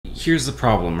here's the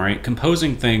problem, right?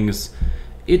 Composing things,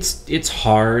 it's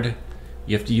hard.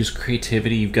 You have to use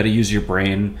creativity. You've got to use your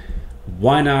brain.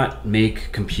 Why not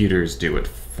make computers do it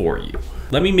for you?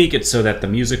 Let me make it so that the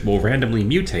music will randomly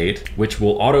mutate, which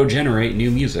will auto-generate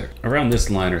new music. Around this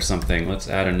line or something, let's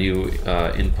add a new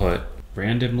input,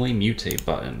 randomly mutate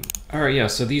button. All right, yeah,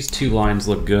 so these two lines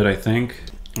look good, I think.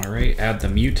 All right, add the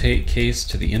mutate case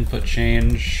to the input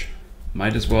change.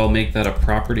 Might as well make that a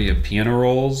property of piano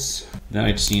rolls. Then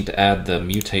I just need to add the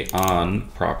mutate on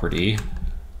property.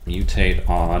 Mutate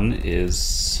on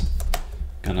is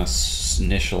gonna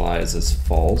initialize as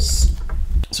false.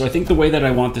 So I think the way that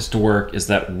I want this to work is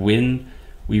that when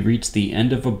we reach the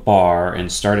end of a bar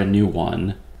and start a new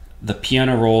one, the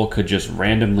piano roll could just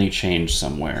randomly change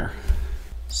somewhere.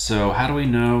 So how do we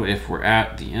know if we're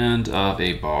at the end of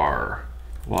a bar?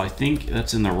 Well, I think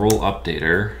that's in the roll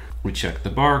updater. We check the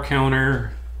bar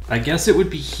counter. I guess it would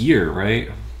be here,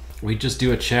 right? We just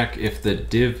do a check if the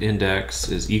div index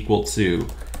is equal to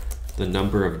the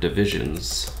number of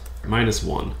divisions,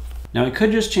 -1. Now it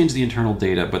could just change the internal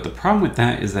data, but the problem with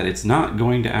that is that it's not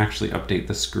going to actually update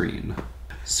the screen.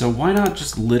 So why not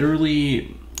just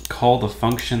literally call the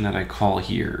function that I call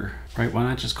here, right? Why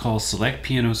not just call select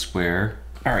piano square?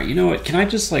 All right, you know what? Can I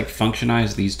just like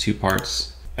functionize these two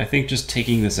parts? I think just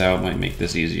taking this out might make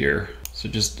this easier. So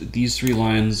just these 3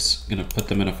 lines, I'm gonna put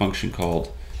them in a function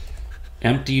called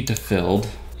empty to filled.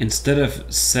 Instead of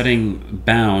setting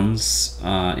bounds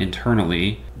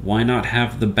internally, why not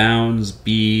have the bounds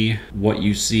be what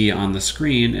you see on the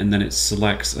screen and then it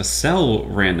selects a cell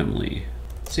randomly?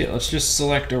 So yeah, let's just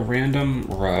select a random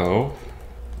row,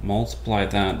 multiply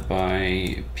that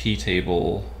by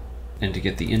p-table, and to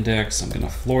get the index, I'm gonna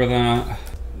floor that.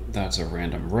 That's a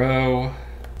random row.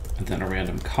 And then a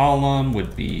random column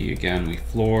would be, again, we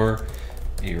floor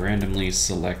a randomly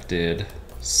selected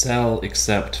cell,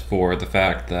 except for the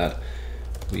fact that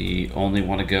we only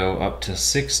want to go up to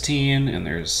 16 and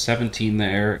there's 17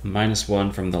 there,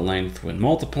 -1 from the length when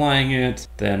multiplying it,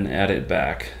 then add it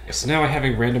back. So now I have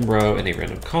a random row and a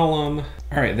random column.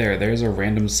 All right, there's a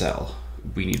random cell.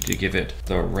 We need to give it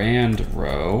the rand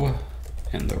row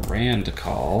and the rand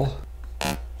call.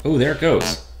 Oh, there it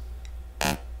goes.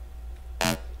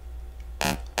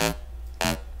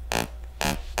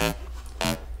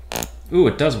 Ooh,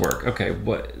 it does work. Okay,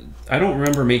 what? I don't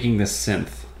remember making this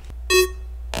synth.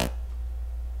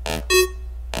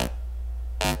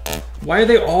 Why are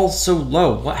they all so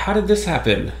low? How did this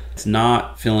happen? It's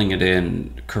not filling it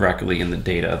in correctly in the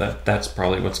data. That's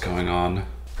probably what's going on.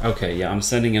 Okay, yeah, I'm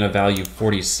sending in a value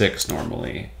 46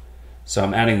 normally. So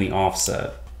I'm adding the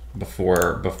offset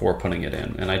before putting it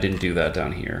in, and I didn't do that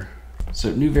down here.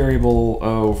 So new variable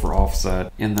O for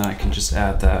offset, and then I can just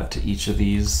add that to each of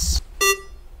these.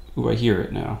 Ooh, I hear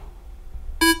it now.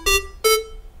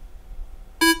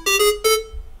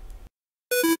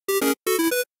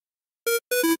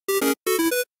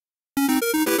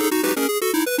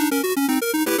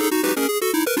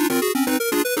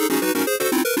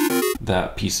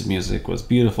 That piece of music was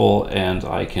beautiful, and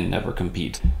I can never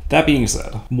compete. That being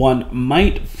said, one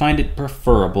might find it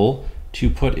preferable to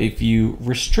put a few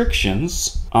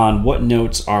restrictions on what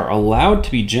notes are allowed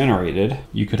to be generated.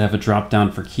 You could have a drop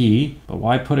down for key, but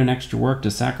why put in extra work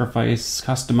to sacrifice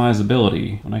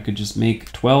customizability when I could just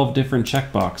make 12 different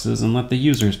checkboxes and let the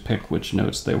users pick which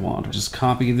notes they want? Just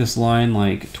copy this line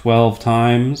like 12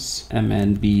 times,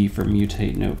 MNB for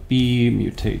mutate note B,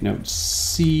 mutate note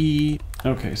C.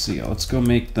 Okay, so yeah, let's go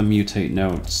make the mutate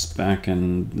notes back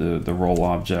in the roll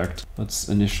object. Let's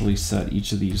initially set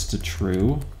each of these to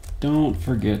true. Don't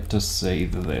forget to say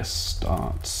this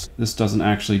dot. This doesn't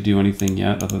actually do anything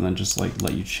yet other than just like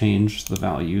let you change the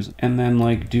values, and then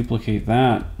like duplicate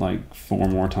that like 4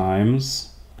 more times.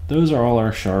 Those are all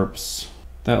our sharps.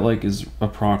 That like is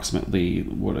approximately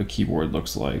what a keyboard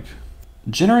looks like.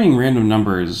 Generating random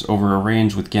numbers over a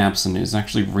range with gaps in it is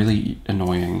actually really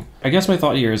annoying. I guess my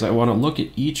thought here is I want to look at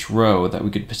each row that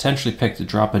we could potentially pick to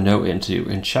drop a note into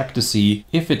and check to see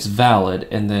if it's valid,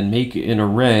 and then make an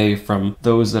array from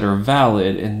those that are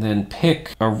valid and then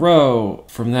pick a row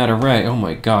from that array. Oh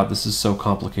my god, this is so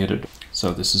complicated.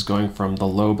 So this is going from the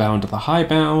low bound to the high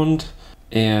bound,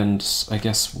 and I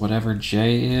guess whatever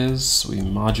j is, we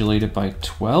modulate it by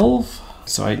 12.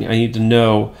 So I need to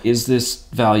know, is this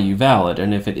value valid?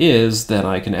 And if it is, then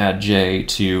I can add j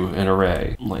to an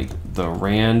array. Like the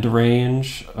rand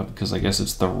range, because I guess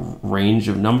it's the range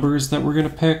of numbers that we're going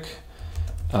to pick,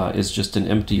 is just an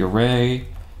empty array.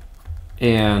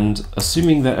 And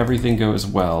assuming that everything goes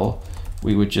well,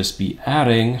 we would just be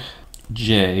adding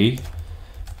j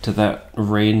to that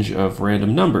range of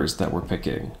random numbers that we're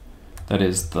picking. That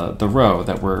is the row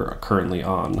that we're currently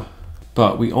on.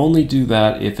 but we only do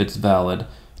that if it's valid.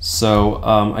 So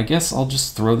I guess I'll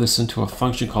just throw this into a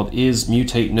function called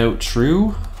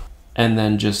isMutateNoteTrue, and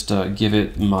then just give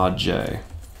it mod j.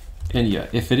 And yeah,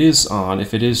 if it is on,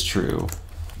 if it is true,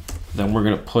 then we're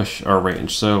going to push our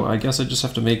range. So I guess I just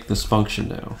have to make this function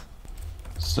now.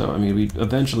 So I mean, we'd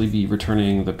eventually be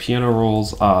returning the piano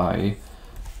rolls I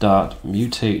dot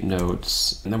mutate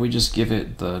notes, and then we just give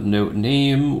it the note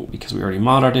name because we already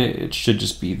modded it. It should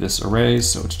just be this array,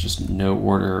 so it's just note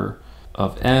order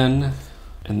of n.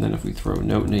 And then if we throw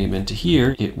note name into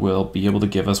here, it will be able to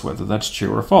give us whether that's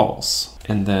true or false.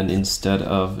 And then instead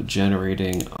of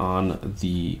generating on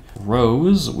the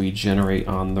rows, we generate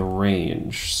on the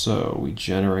range. So we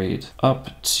generate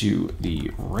up to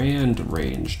the rand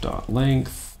range dot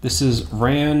length. This is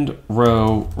rand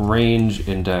row range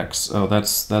index. Oh,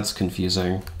 that's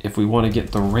confusing. If we want to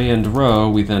get the rand row,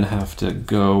 we then have to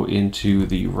go into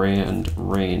the rand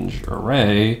range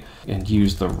array and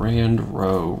use the rand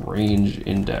row range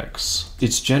index.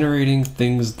 It's generating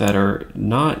things that are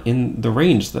not in the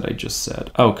range that I just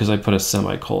said. Oh, because I put a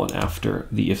semicolon after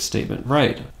the if statement.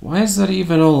 Right. Why is that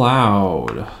even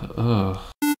allowed? Ugh.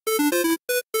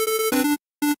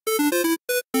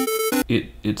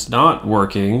 It's not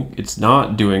working. It's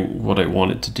not doing what I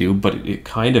want it to do, but it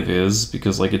kind of is,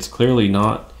 because like it's clearly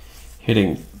not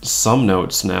hitting some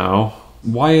notes now.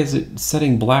 Why is it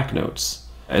setting black notes?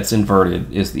 It's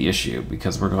inverted is the issue,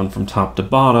 because we're going from top to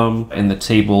bottom in the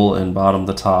table and bottom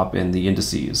to top in the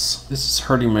indices. This is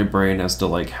hurting my brain as to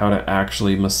like how to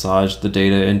actually massage the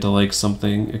data into like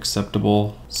something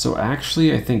acceptable. So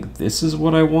actually I think this is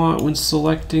what I want when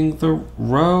selecting the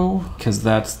row, because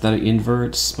that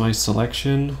inverts my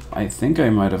selection. I think I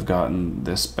might have gotten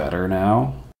this better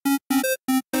now.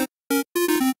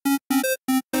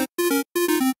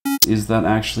 Is that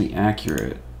actually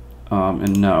accurate?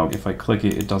 And no, if I click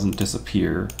it, it doesn't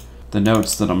disappear. The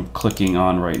notes that I'm clicking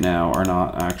on right now are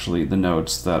not actually the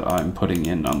notes that I'm putting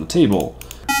in on the table.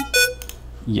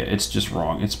 Yeah, it's just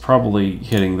wrong. It's probably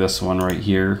hitting this one right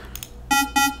here.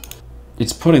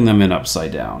 It's putting them in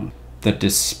upside down. The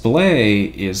display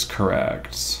is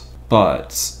correct,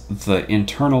 but the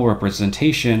internal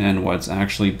representation and what's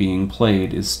actually being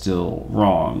played is still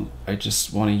wrong. I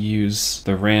just want to use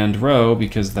the rand row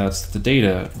because that's the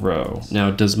data row.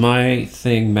 Now, does my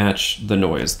thing match the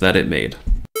noise that it made?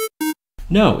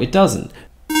 No, it doesn't.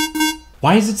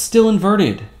 Why is it still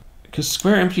inverted? Because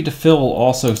square empty to fill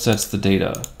also sets the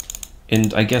data.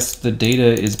 And I guess the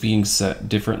data is being set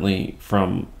differently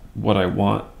from what I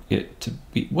want it to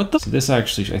be. What the? So this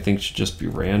actually, I think, should just be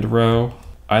rand row.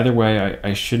 Either way,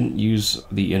 I shouldn't use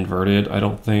the inverted, I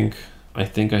don't think. I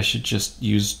think I should just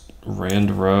use rand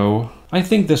row. I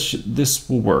think this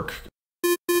will work.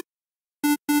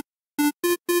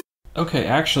 Okay,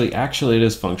 actually it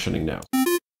is functioning now.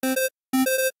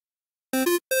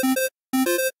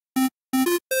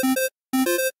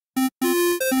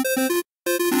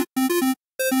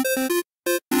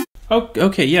 Oh,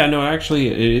 okay, yeah, no, actually,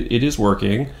 it is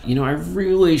working. You know, I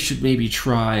really should maybe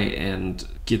try and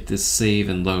get this save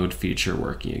and load feature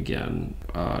working again.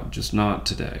 Just not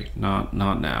today, not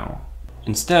now.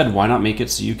 Instead, why not make it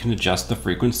so you can adjust the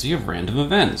frequency of random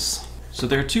events? So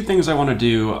there are two things I want to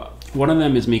do. One of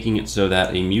them is making it so that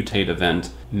a mutate event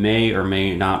may or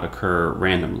may not occur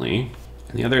randomly.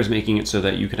 And the other is making it so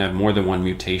that you can have more than one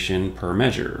mutation per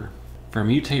measure. For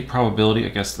mutate probability, I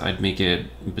guess I'd make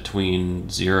it between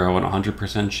 0 and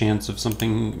 100% chance of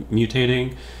something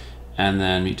mutating, and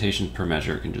then mutations per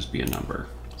measure can just be a number.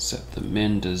 Set the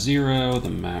min to 0, the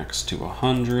max to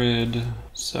 100.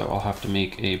 So I'll have to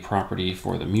make a property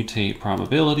for the mutate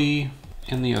probability,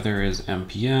 and the other is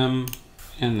MPM,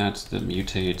 and that's the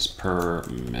mutates per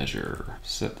measure.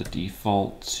 Set the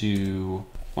default to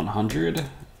 100,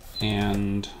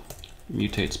 and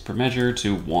mutates per measure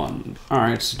to 1. All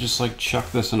right, so just like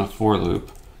chuck this in a for loop.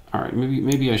 All right,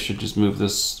 maybe I should just move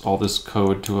all this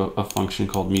code to a function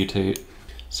called mutate.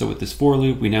 So with this for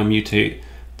loop, we now mutate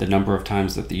the number of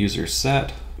times that the user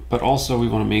set, but also we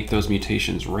want to make those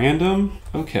mutations random.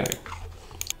 Okay.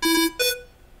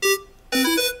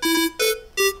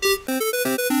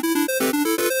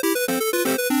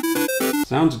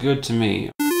 Sounds good to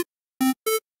me.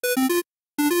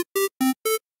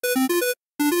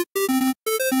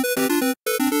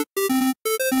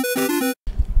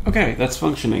 Okay, that's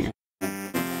functioning.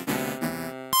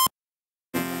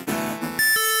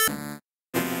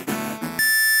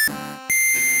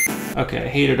 Okay, I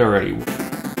hate it already.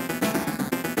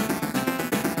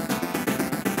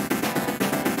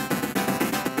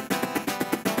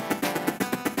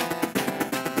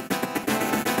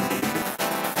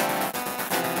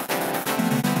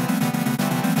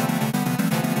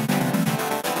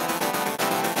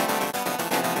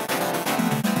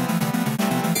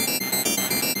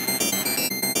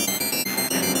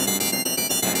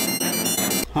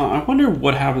 I wonder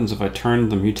what happens if I turn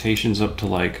the mutations up to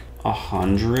like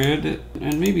 100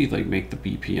 and maybe like make the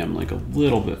BPM like a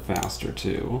little bit faster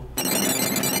too.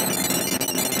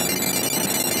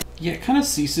 Yeah, it kind of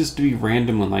ceases to be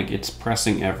random when like it's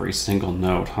pressing every single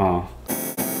note, huh?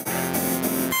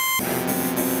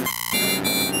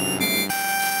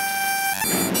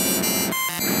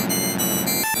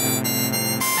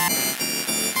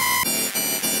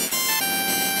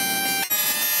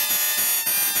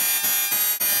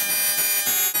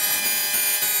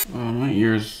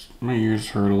 My ears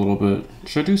hurt a little bit.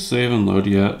 Should I do save and load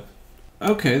yet?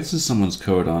 Okay, this is someone's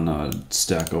code on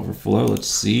Stack Overflow. Let's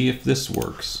see if this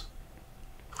works.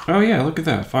 Oh yeah, look at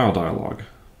that, file dialog.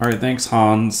 Alright, thanks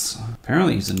Hans.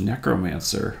 Apparently he's a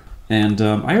necromancer. And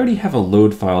I already have a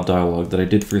load file dialog that I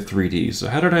did for 3D, so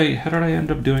how did I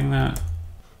end up doing that?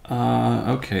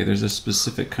 Okay, there's a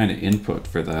specific kind of input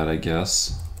for that, I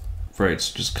guess. Right,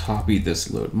 so just copy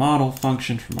this load model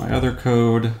function from my other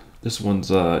code. This one's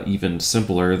even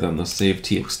simpler than the save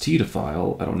txt to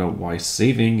file. I don't know why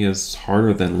saving is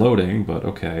harder than loading, but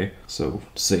okay. So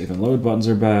save and load buttons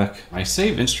are back. My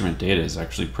save instrument data is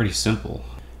actually pretty simple.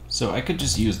 So I could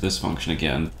just use this function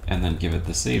again and then give it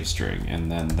the save string,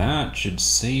 and then that should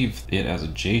save it as a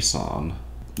JSON.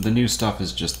 The new stuff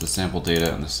is just the sample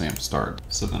data and the SAMP start.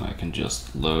 So then I can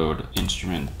just load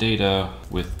instrument data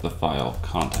with the file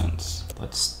contents.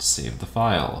 Let's save the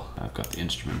file. I've got the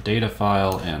instrument data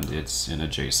file and it's in a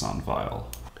JSON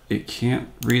file. It can't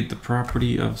read the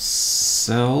property of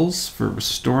cells for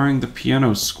restoring the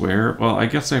piano square. Well, I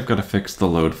guess I've got to fix the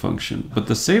load function, but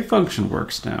the save function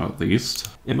works now at least.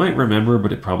 It might remember,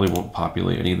 but it probably won't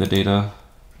populate any of the data.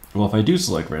 Well, if I do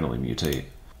select randomly mutate,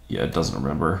 yeah, it doesn't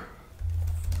remember.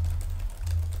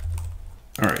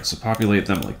 Alright, so populate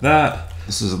them like that.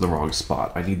 This is in the wrong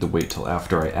spot. I need to wait till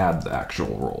after I add the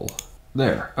actual roll.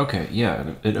 There. Okay,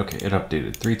 yeah, it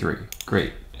updated. 3.3.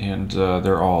 Great. And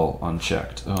they're all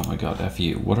unchecked. Oh my god, F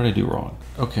you. What did I do wrong?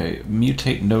 Okay,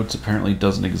 mutate notes apparently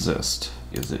doesn't exist.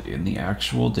 Is it in the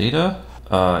actual data?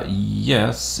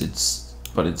 Yes,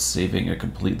 but it's saving a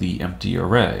completely empty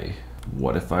array.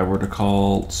 What if I were to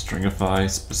call stringify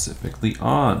specifically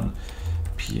on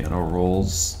piano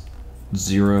rolls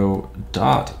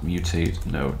 0.mutate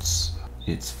notes?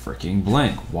 It's freaking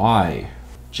blank. Why?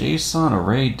 JSON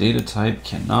array data type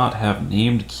cannot have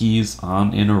named keys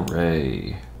on an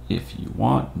array. If you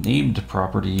want named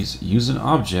properties, use an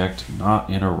object, not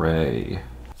an array.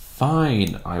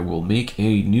 Fine, I will make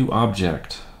a new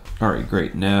object. Alright,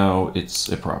 great, now it's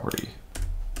a property.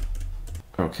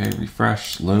 Okay,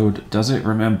 refresh, load, does it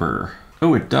remember?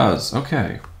 Oh, it does,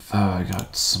 okay. I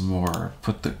got some more.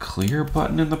 Put the clear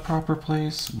button in the proper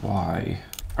place? Why?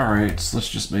 Alright, so let's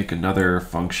just make another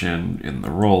function in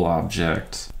the roll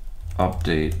object.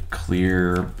 Update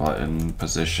clear button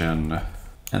position,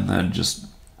 and then just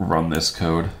run this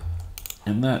code.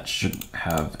 And that shouldn't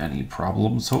have any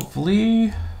problems,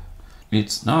 hopefully.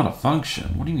 It's not a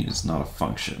function. What do you mean it's not a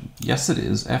function? Yes, it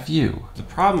is. F you. The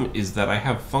problem is that I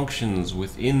have functions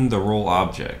within the roll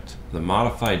object. The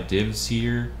modified divs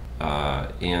here,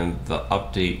 and the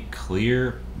update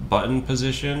clear button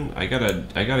position. I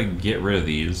gotta get rid of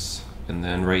these, and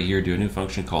then right here do a new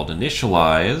function called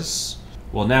initialize.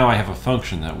 Well, now I have a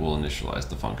function that will initialize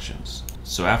the functions.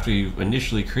 So after you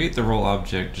initially create the roll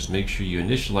object, just make sure you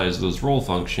initialize those roll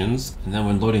functions, and then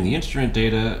when loading the instrument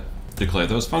data, declare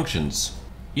those functions.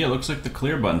 Yeah, looks like the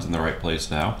clear button's in the right place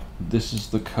now. This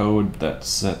is the code that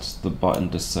sets the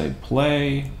button to say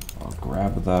play. I'll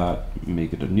grab that,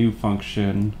 make it a new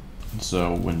function.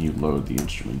 So when you load the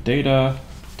instrument data,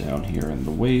 down here in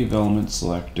the wave element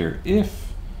selector,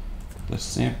 if the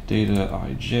samp data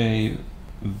ij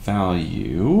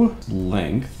value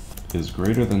length is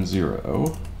greater than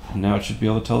 0, now it should be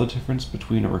able to tell the difference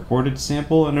between a recorded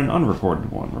sample and an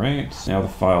unrecorded one, right? Now the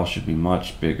file should be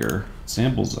much bigger.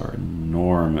 Samples are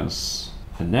enormous.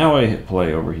 And now I hit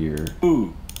play over here.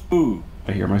 Ooh,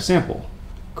 I hear my sample.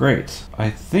 Great. I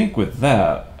think with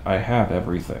that, I have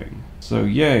everything. So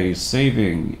yay,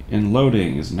 saving and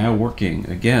loading is now working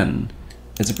again.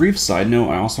 As a brief side note,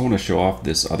 I also want to show off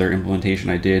this other implementation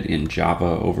I did in Java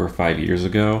over 5 years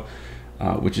ago,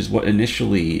 which is what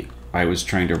initially I was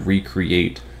trying to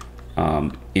recreate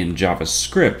in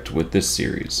JavaScript with this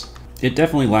series. It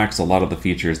definitely lacks a lot of the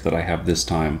features that I have this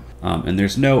time, and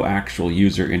there's no actual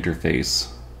user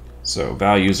interface. So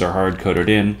values are hard-coded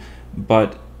in,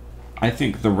 but I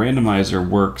think the randomizer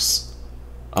works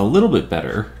a little bit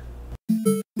better.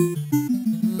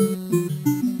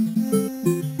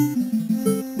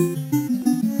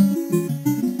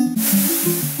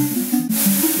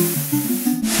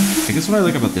 I guess what I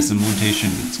like about this implementation,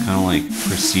 it's kind of like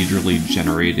procedurally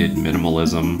generated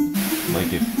minimalism.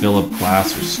 Like if Philip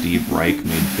Glass or Steve Reich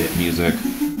made bit music.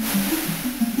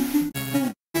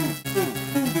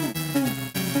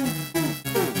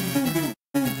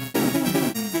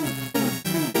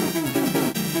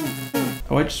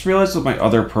 Oh, I just realized what my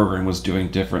other program was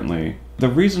doing differently. The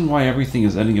reason why everything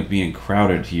is ending up being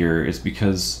crowded here is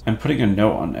because I'm putting a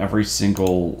note on every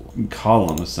single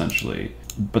column, essentially.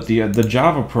 But the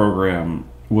Java program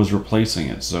was replacing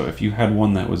it, so if you had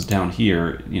one that was down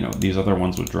here, you know, these other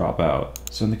ones would drop out.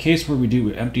 So in the case where we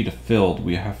do empty to filled,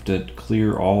 we have to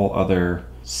clear all other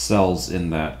cells in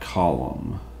that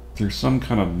column. Through some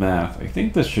kind of math, I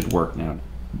think this should work now.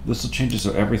 This will change it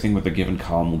so everything with a given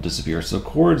column will disappear. So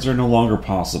chords are no longer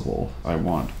possible. I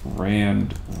want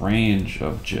range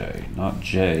of j, not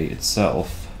j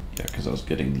itself. Yeah, because I was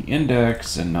getting the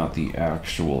index and not the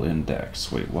actual index.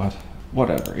 Wait, what?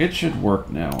 Whatever. It should work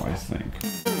now, I think.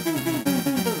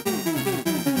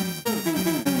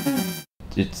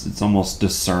 It's almost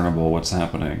discernible what's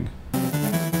happening.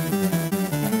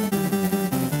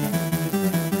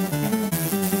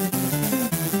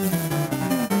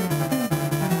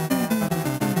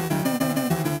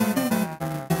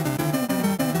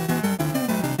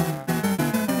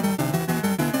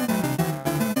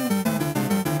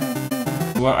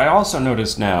 What I also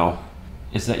notice now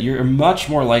is that you're much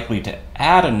more likely to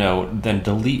add a note than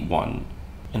delete one.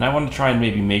 And I want to try and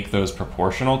maybe make those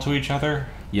proportional to each other.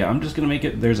 Yeah, I'm just going to make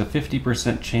it, there's a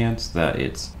 50% chance that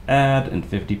it's add and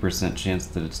 50% chance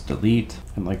that it's delete.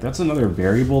 And like that's another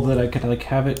variable that I could like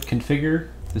have it configure.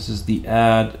 This is the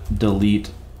add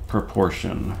delete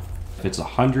proportion. If it's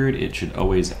 100, it should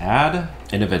always add.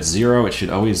 And if it's 0, it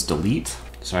should always delete.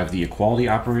 So I have the equality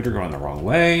operator going the wrong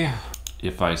way.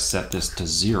 If I set this to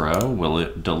 0, will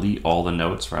it delete all the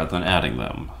notes rather than adding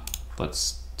them?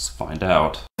 Let's find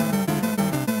out.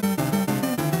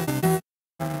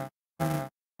 A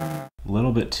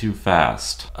little bit too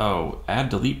fast. Oh, add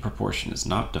delete proportion is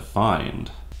not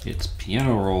defined. It's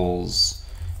piano rolls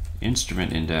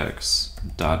instrument index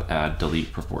dot add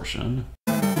delete proportion.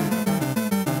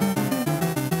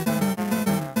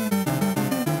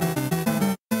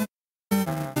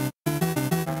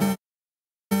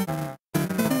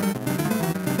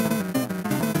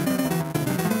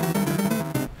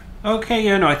 Okay,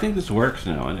 yeah, no, I think this works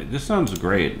now, and this sounds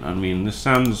great. I mean,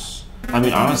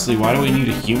 honestly, why do we need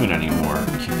a human anymore?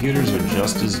 Computers are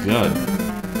just as good.